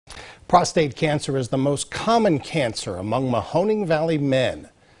Prostate cancer is the most common cancer among Mahoning Valley men.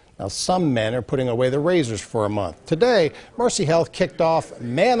 Now, some men are putting away the razors for a month. Today, Mercy Health kicked off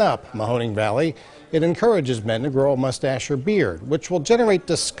Man UP Mahoning Valley. It encourages men to grow a mustache or beard, which will generate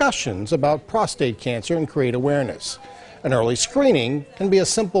discussions about prostate cancer and create awareness. An early screening can be a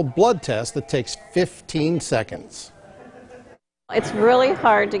simple blood test that takes 15 seconds. It's really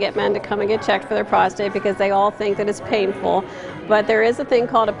hard to get men to come and get checked for their prostate because they all think that it's painful. But there is a thing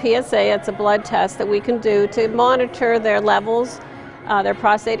called a PSA. It's a blood test that we can do to monitor their levels, their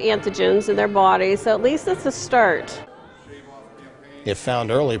prostate antigens in their body. So at least it's a start. If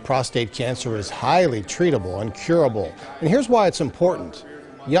found early, prostate cancer is highly treatable and curable. And here's why it's important.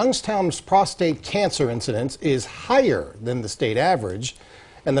 Youngstown's prostate cancer incidence is higher than the state average,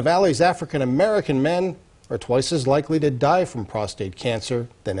 and the Valley's African American men are twice as likely to die from prostate cancer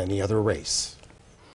than any other race.